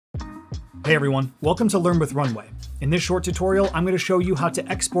Hey everyone, welcome to Learn with Runway. In this short tutorial, I'm going to show you how to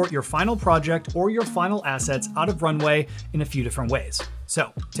export your final project or your final assets out of Runway in a few different ways.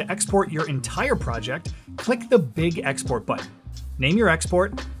 So, to export your entire project, click the big export button. Name your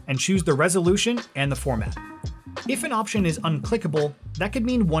export and choose the resolution and the format. If an option is unclickable, that could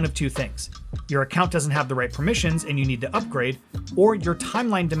mean one of two things. Your account doesn't have the right permissions and you need to upgrade, or your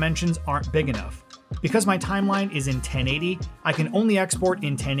timeline dimensions aren't big enough. Because my timeline is in 1080, I can only export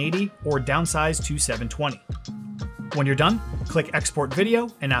in 1080 or downsize to 720. When you're done, click Export Video,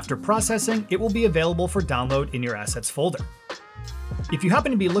 and after processing, it will be available for download in your Assets folder. If you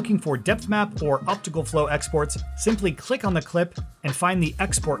happen to be looking for depth map or optical flow exports, simply click on the clip and find the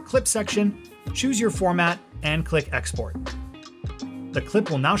Export Clip section, choose your format, and click Export. The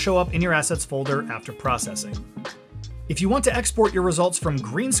clip will now show up in your Assets folder after processing. If you want to export your results from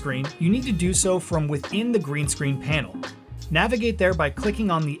green screen, you need to do so from within the green screen panel. Navigate there by clicking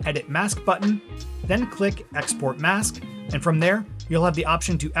on the Edit Mask button, then click Export Mask, and from there, you'll have the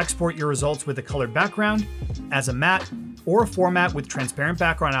option to export your results with a colored background, as a matte, or a format with transparent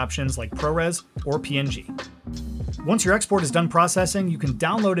background options like ProRes or PNG. Once your export is done processing, you can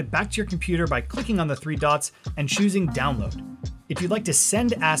download it back to your computer by clicking on the three dots and choosing Download. If you'd like to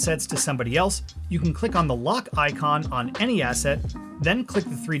send assets to somebody else, you can click on the lock icon on any asset, then click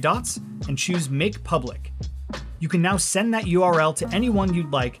the three dots and choose Make Public. You can now send that URL to anyone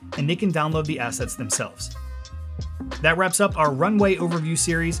you'd like and they can download the assets themselves. That wraps up our Runway overview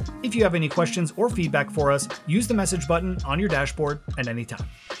series. If you have any questions or feedback for us, use the message button on your dashboard at any time.